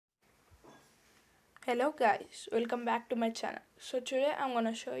Hello guys, welcome back to my channel. So today I'm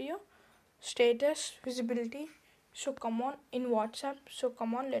gonna show you status visibility. So come on in WhatsApp. So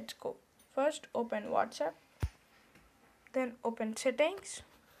come on, let's go. First open WhatsApp, then open settings,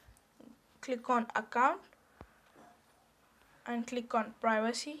 click on account and click on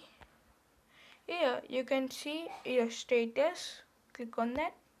privacy. Here you can see your status, click on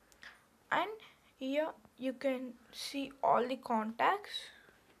that, and here you can see all the contacts.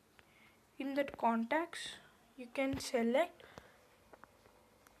 In that contacts you can select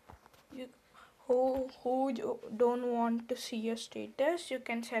who don't want to see your status. You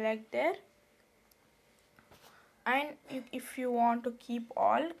can select there, and if you want to keep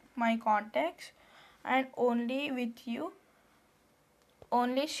all my contacts and only with you,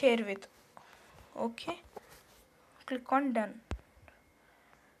 only share with. Okay, click on done.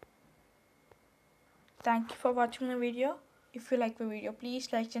 Thank you for watching my video. If you like the video,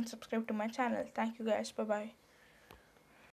 please like and subscribe to my channel. Thank you guys. Bye bye.